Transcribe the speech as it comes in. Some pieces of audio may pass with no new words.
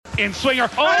in swinger.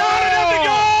 Oh, and it's a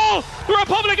goal! The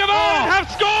Republic of Ireland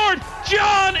have scored!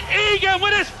 John Egan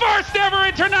with his first ever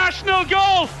international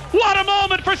goal. What a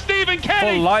moment for Stephen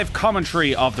Kenny. Full live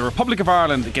commentary of the Republic of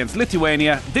Ireland against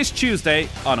Lithuania this Tuesday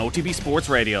on OTB Sports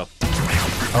Radio.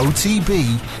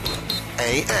 OTB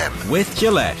AM. With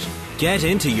Gillette. Get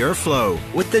into your flow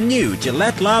with the new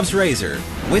Gillette Labs Razor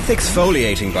with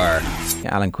exfoliating bar.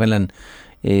 Alan Quinlan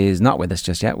is not with us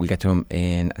just yet. We'll get to him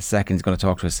in a second. He's going to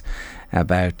talk to us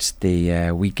about the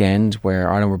weekend where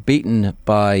Ireland were beaten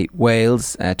by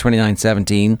Wales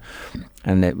 29-17,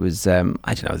 and it was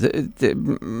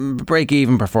the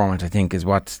break-even performance, I think, is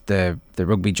what the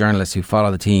rugby journalists who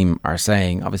follow the team are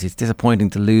saying. Obviously it's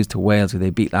disappointing to lose to Wales, who they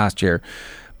beat last year,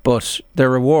 but the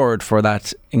reward for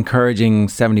that encouraging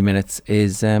 70 minutes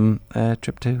is a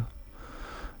trip to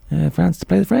France to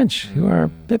play the French, who are a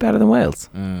bit better than Wales.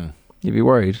 You'd be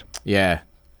worried. Yeah.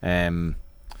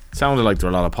 Sounded like there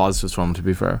were a lot of positives from him, to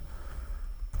be fair.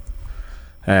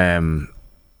 I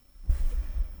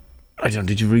don't.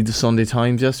 Did you read the Sunday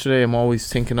Times yesterday? I'm always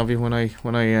thinking of you when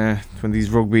these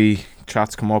rugby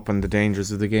chats come up and the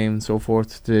dangers of the game and so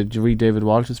forth. Did you read David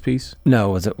Walsh's piece?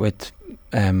 No, was it with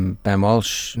Ben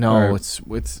Walsh? No, it's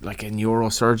with like a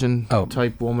neurosurgeon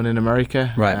type woman in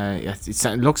America. Right.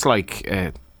 It looks like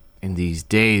in these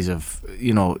days of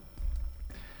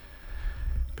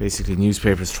basically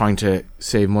newspapers trying to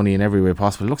save money in every way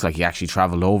possible. It looks like he actually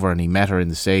travelled over and he met her in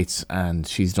the States, and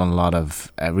she's done a lot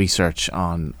of research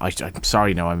on... I'm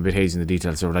sorry now, I'm a bit hazy in the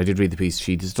details, but I did read the piece.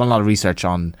 She's done a lot of research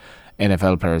on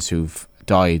NFL players who've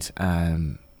died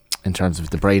in terms of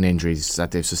the brain injuries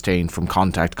that they've sustained from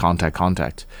contact.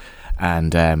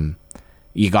 And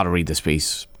you got to read this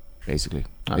piece, basically.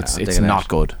 It's not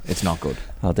good. It's not good.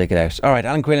 I'll take it out. All right,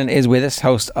 Alan Quinlan is with us,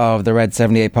 host of the Red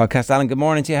 78 podcast. Alan, good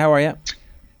morning to you. How are you?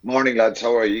 Morning, lads.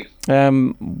 How are you?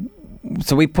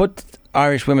 So we put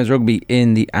Irish women's rugby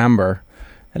in the amber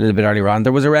a little bit earlier on.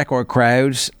 There was a record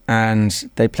crowd and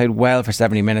they played well for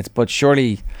 70 minutes, but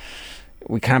surely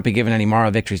we can't be giving any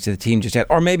moral victories to the team just yet.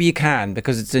 Or maybe you can,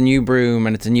 because it's a new broom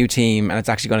and it's a new team and it's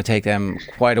actually going to take them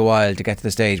quite a while to get to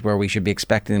the stage where we should be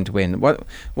expecting them to win.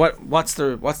 What's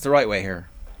the right way here?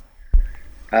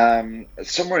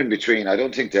 Somewhere in between. I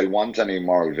don't think they'll want any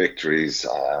moral victories.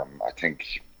 I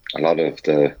think a lot of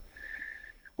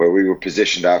where we were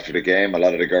positioned after the game, a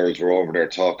lot of the girls were over there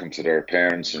talking to their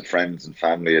parents and friends and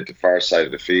family at the far side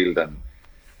of the field, and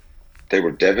they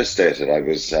were devastated. I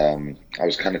was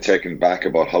kind of taken back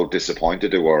about how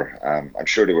disappointed they were. I'm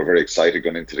sure they were very excited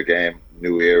going into the game,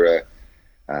 new era.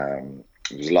 There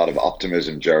was a lot of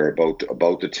optimism, Ger,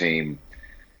 about the team.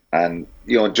 And,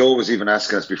 Joe was even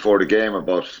asking us before the game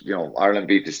about, Ireland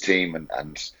beat this team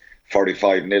and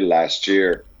 45-0 last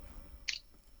year.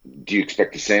 Do you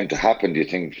expect the same to happen? Do you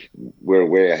think we're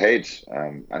way ahead?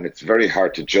 And it's very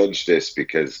hard to judge this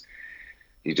because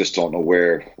you just don't know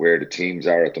where the teams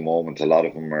are at the moment. A lot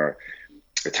of them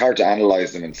it's hard to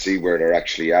analyse them and see where they're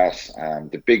actually at.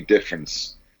 The big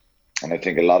difference, and I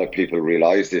think a lot of people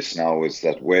realise this now, is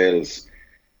that Wales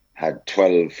had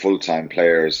 12 full-time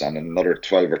players and another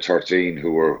 12 or 13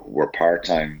 who were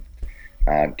part-time,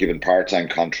 given part-time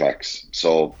contracts.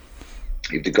 So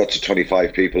if they got to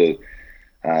 25 people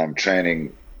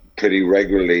training pretty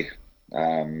regularly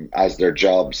as their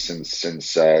job since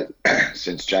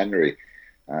January,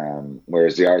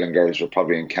 whereas the Ireland girls were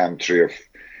probably in camp three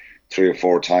or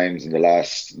four times in the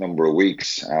last number of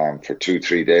weeks for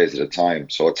 2-3 days at a time.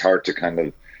 So it's hard to kind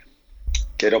of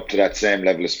get up to that same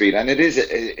level of speed. And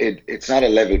it's not a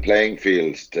level playing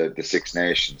field, the Six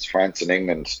Nations. France and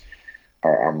England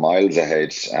are miles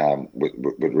ahead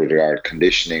with regard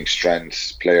conditioning,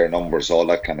 strength, player numbers, all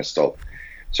that kind of stuff.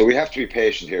 So we have to be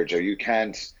patient here, Joe. We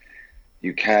can't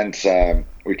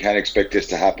expect this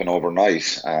to happen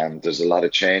overnight. There's a lot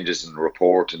of changes in the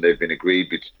report, and they've been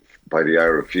agreed by the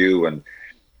IRFU, and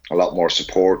a lot more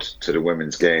support to the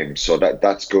women's game. So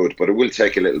that's good, but it will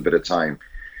take a little bit of time.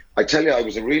 I tell you, I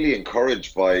was really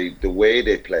encouraged by the way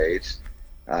they played,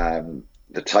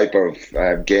 the type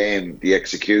of game, the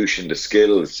execution, the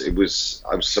skills. I was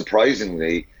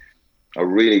surprisingly a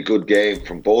really good game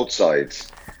from both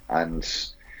sides, and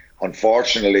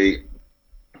unfortunately,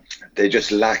 they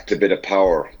just lacked a bit of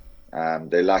power.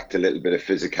 They lacked a little bit of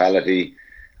physicality,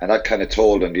 and that kind of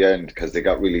told in the end because they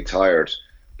got really tired.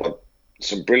 But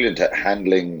some brilliant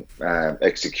handling,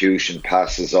 execution,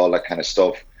 passes, all that kind of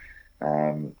stuff.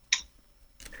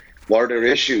 What are their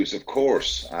issues? Of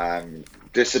course,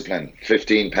 discipline,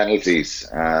 15 penalties,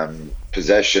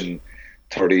 possession,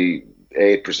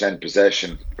 38%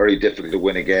 possession. Very difficult to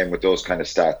win a game with those kind of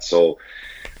stats. So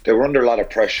they were under a lot of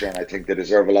pressure, and I think they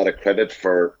deserve a lot of credit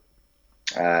for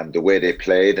the way they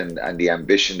played and the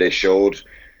ambition they showed.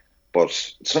 But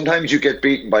sometimes you get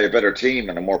beaten by a better team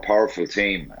and a more powerful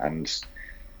team. And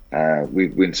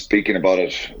we've been speaking about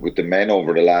it with the men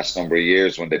over the last number of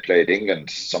years when they played England.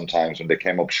 Sometimes when they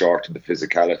came up short in the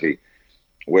physicality,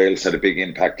 Wales had a big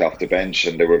impact off the bench,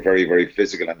 and they were very, very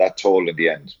physical, and that told in the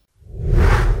end.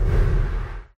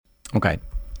 Okay.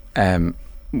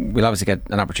 We'll obviously get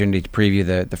an opportunity to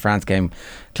preview the France game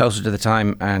closer to the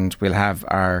time, and we'll have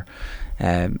our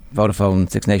Vodafone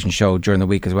Six Nations show during the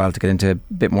week as well to get into a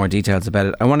bit more details about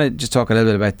it. I want to just talk a little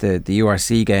bit about the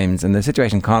URC games and the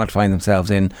situation Connacht find themselves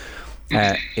in.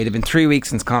 It had been 3 weeks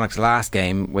since Connacht's last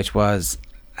game, which was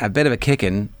a bit of a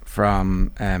kick-in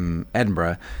from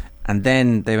Edinburgh, and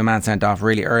then they have a man sent off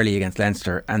really early against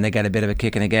Leinster, and they get a bit of a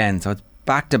kick-in again. So it's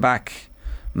back-to-back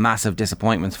massive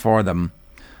disappointments for them,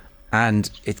 and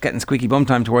it's getting squeaky bum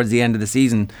time towards the end of the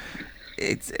season.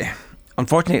 It's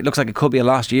unfortunately, it looks like it could be a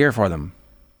lost year for them.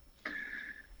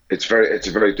 It's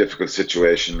a very difficult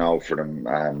situation now for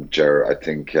them, Ger. I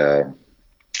think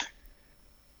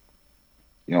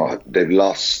they've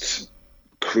lost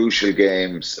crucial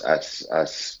games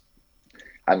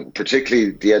and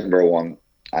particularly the Edinburgh one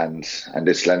and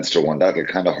this Leinster one. That'll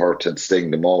kind of hurt and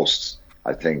sting the most,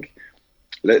 I think.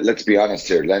 Let's be honest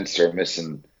here. Leinster are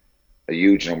missing a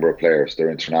huge number of players.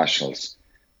 They're internationals.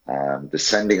 The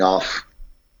sending off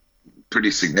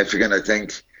pretty significant, I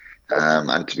think.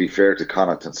 And to be fair to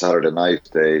Connacht on Saturday night,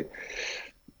 they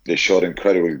showed a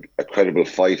credible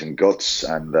fight and guts,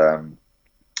 and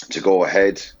to go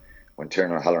ahead when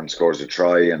Tiernan O'Halloran scores a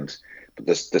try. But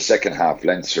the second half,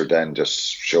 Leinster then just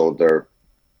showed their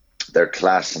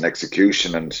class and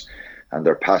execution and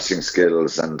their passing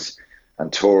skills and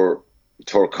tore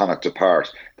Connacht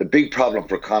apart. The big problem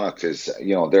for Connacht is,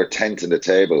 they're 10th in the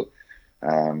table.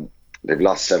 They've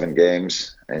lost 7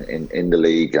 games in the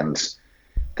league, and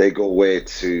they go away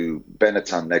to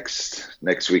Benetton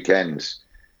next weekend.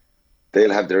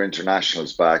 They'll have their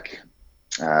internationals back.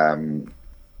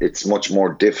 It's much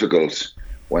more difficult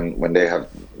when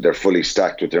they're fully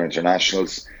stacked with their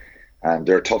internationals, and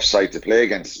they're a tough side to play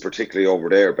against, particularly over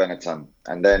there, Benetton.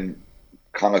 And then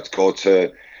Connacht go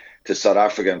to South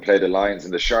Africa and play the Lions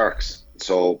and the Sharks.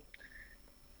 So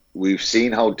we've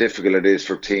seen how difficult it is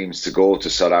for teams to go to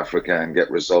South Africa and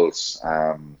get results.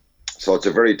 So it's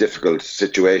a very difficult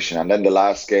situation. And then the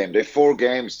last game, they have 4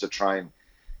 games to try and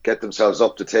get themselves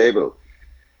up the table.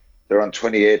 They're on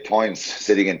 28 points,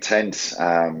 sitting in 10th.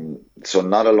 So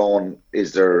not alone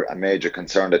is there a major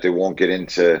concern that they won't get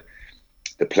into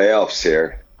the playoffs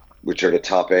here, which are the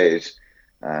top 8.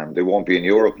 They won't be in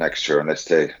Europe next year unless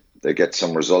they get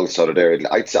some results out of there.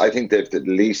 I think they've at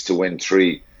least to win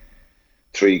three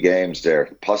games there,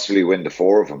 possibly win the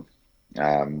 4 of them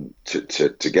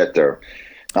to get there.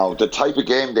 Now, the type of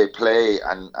game they play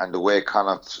and the way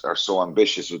Connacht are so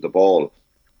ambitious with the ball,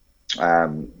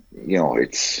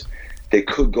 they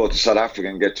could go to South Africa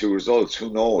and get 2 results. Who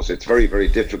knows? It's very, very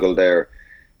difficult there.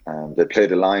 They play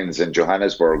the Lions in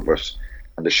Johannesburg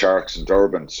and the Sharks in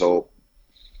Durban. So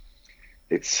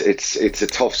it's a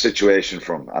tough situation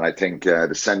for them. And I think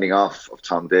the sending off of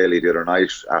Tom Daly the other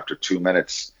night after 2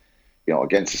 minutes,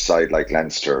 against a side like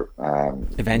Leinster,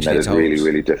 eventually that is really,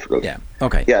 really difficult. Yeah.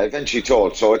 Okay. Yeah, eventually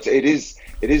told. So it is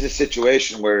a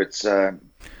situation where it's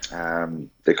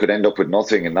they could end up with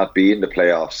nothing and not be in the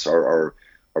playoffs or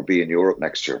be in Europe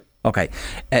next year. Okay.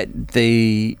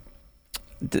 The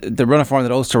run of form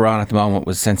that Ulster are on at the moment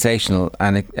was sensational,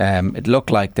 and it looked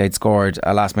like they'd scored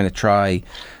a last minute try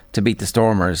to beat the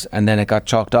Stormers, and then it got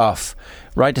chalked off.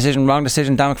 Right decision, wrong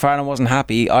decision? Dan McFarlane wasn't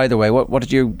happy either way. What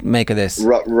did you make of this?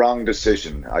 Wrong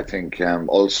decision. I think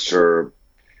Ulster,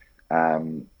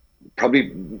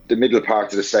 probably the middle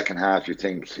part of the second half, you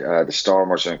think the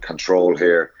Stormers are in control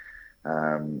here.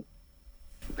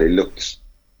 They looked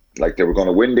like they were going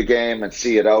to win the game and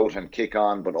see it out and kick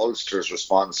on, but Ulster's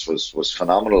response was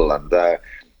phenomenal, and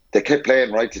they kept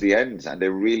playing right to the end, and they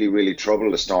really, really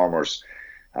troubled the Stormers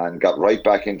and got right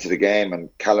back into the game. And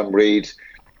Callum Reid,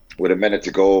 with 2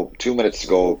 minutes to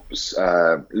go,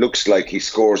 looks like he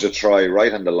scores a try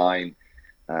right on the line.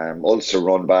 Ulster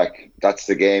run back. That's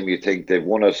the game. You think they've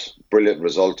won it. Brilliant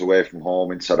result away from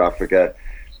home in South Africa.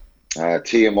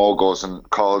 TMO goes and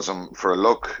calls him for a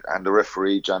look, and the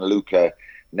referee, Gianluca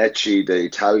Necci, the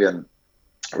Italian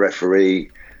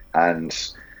referee. And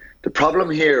the problem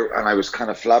here, and I was kind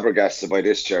of flabbergasted by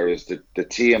this, Jerry, is that the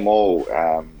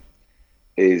TMO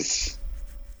is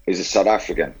a South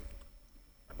African.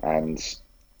 And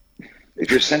if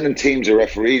you're sending teams of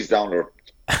referees down there,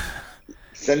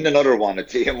 send another one, a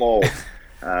TMO,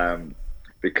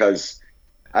 because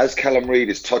as Callum Reid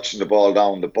is touching the ball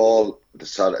down,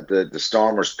 the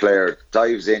Stormers player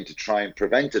dives in to try and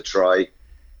prevent a try,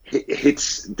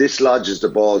 dislodges the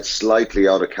ball slightly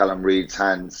out of Callum Reid's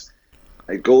hands.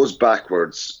 It goes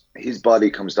backwards. His body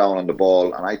comes down on the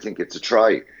ball, and I think it's a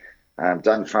try.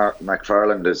 Dan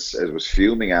McFarland was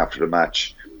fuming after the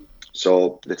match.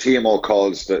 So the TMO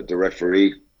calls the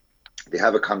referee. They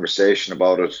have a conversation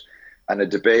about it and a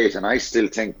debate, and I still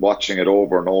think, watching it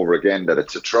over and over again, that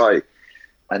it's a try.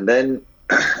 And then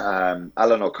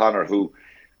Alan O'Connor, who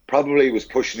probably was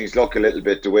pushing his luck a little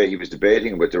bit the way he was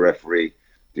debating with the referee,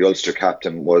 the Ulster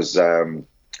captain, was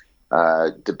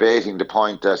debating the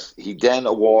point that he then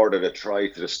awarded a try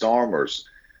to the Stormers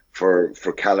for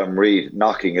Callum Reid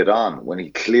knocking it on when he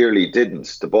clearly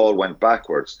didn't. The ball went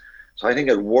backwards. So I think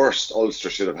at worst Ulster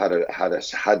should have had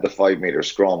the 5 metre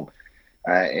scrum.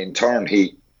 In turn,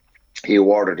 he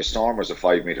awarded the Stormers a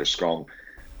 5 metre scrum.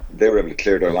 They were able to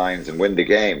clear their lines and win the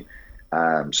game.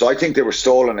 So I think they were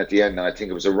stolen at the end, and I think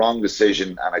it was a wrong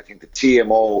decision. And I think the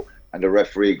TMO and the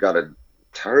referee got it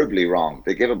terribly wrong.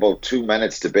 They gave about 2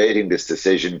 minutes debating this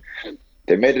decision.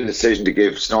 They made a decision to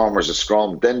give Stormers a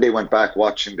scrum. Then they went back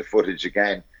watching the footage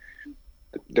again.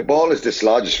 The ball is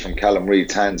dislodged from Callum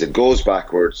Reid's hands. It goes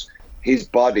backwards. His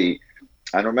body,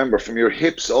 and remember, from your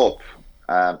hips up,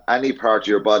 any part of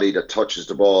your body that touches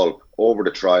the ball over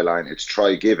the try line, it's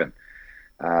try given.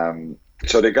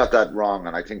 So they got that wrong,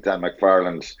 and I think Dan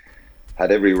McFarland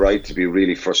had every right to be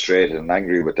really frustrated and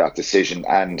angry with that decision.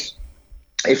 And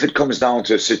if it comes down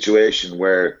to a situation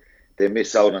where they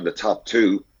miss out on the top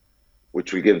two,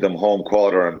 which will give them home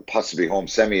quarter and possibly home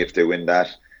semi if they win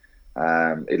that,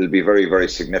 it'll be very, very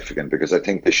significant, because I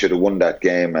think they should have won that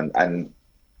game and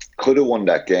could have won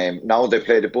that game. Now they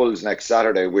play the Bulls next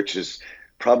Saturday, which is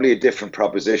probably a different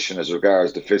proposition as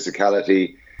regards the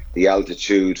physicality, the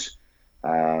altitude,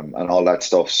 and all that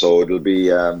stuff. So it'll be,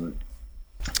 that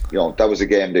was a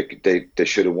game they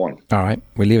should have won. All right,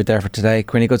 we'll leave it there for today.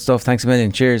 Quinny, good stuff. Thanks a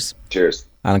million. Cheers. Cheers.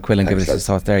 Alan Quillen giving us his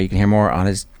thoughts there. You can hear more on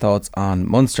his thoughts on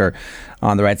Munster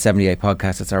on the Red 78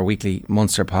 podcast. It's our weekly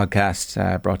Munster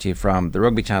podcast, brought to you from the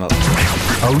Rugby Channel.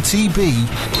 OTB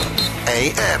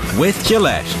AM. With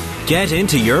Gillette. Get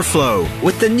into your flow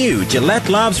with the new Gillette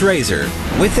Labs Razor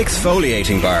with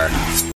exfoliating bar.